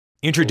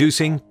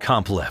Introducing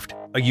COMPLIFT,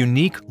 a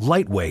unique,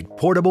 lightweight,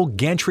 portable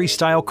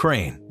gantry-style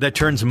crane that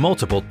turns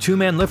multiple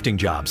two-man lifting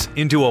jobs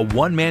into a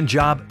one-man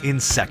job in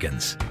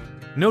seconds.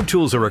 No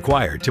tools are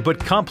required to put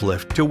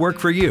COMPLIFT to work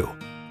for you.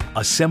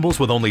 Assembles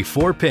with only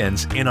 4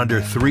 pins in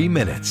under 3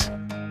 minutes.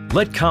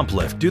 Let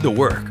COMPLIFT do the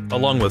work,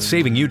 along with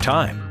saving you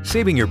time,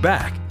 saving your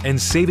back,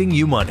 and saving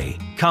you money.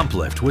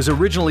 COMPLIFT was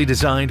originally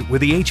designed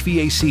with the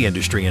HVAC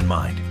industry in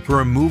mind for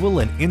removal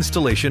and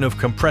installation of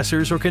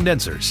compressors or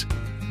condensers.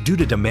 Due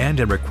to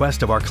demand and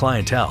request of our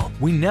clientele,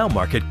 we now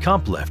market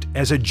COMPLIFT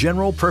as a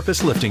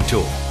general-purpose lifting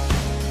tool.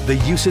 The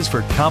uses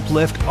for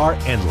COMPLIFT are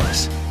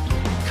endless.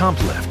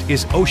 COMPLIFT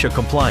is OSHA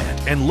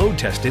compliant and load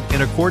tested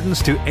in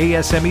accordance to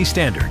ASME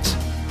Standards.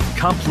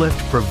 COMPLIFT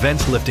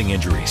prevents lifting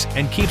injuries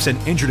and keeps an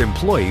injured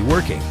employee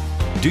working.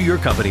 Do your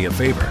company a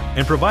favor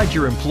and provide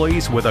your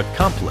employees with a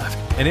COMPLIFT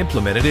and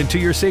implement it into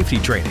your safety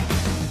training.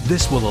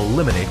 This will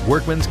eliminate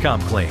workman's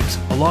comp claims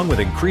along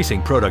with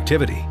increasing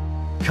productivity.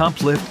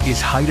 COMPLIFT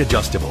is height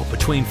adjustable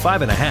between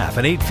 5.5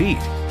 and 8 feet.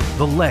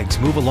 The legs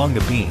move along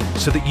the beam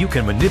so that you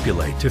can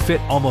manipulate to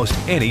fit almost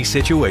any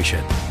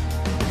situation.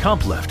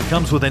 COMPLIFT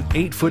comes with an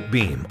 8-foot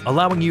beam,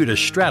 allowing you to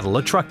straddle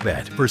a truck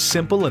bed for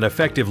simple and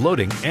effective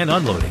loading and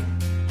unloading.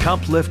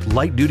 COMPLIFT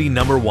Light Duty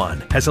No.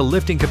 1 has a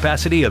lifting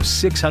capacity of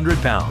 600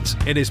 pounds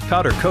and is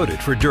powder coated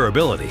for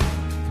durability.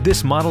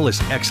 This model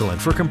is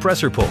excellent for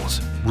compressor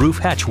pulls, roof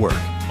hatch work,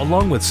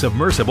 along with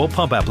submersible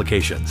pump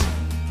applications.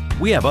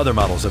 We have other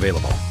models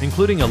available,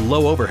 including a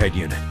low overhead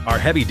unit, our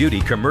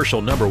heavy-duty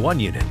commercial No. 1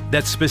 unit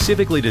that's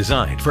specifically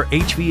designed for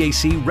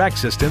HVAC rack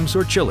systems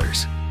or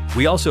chillers.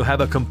 We also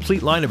have a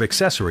complete line of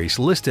accessories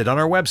listed on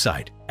our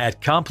website at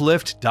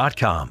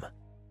complift.com.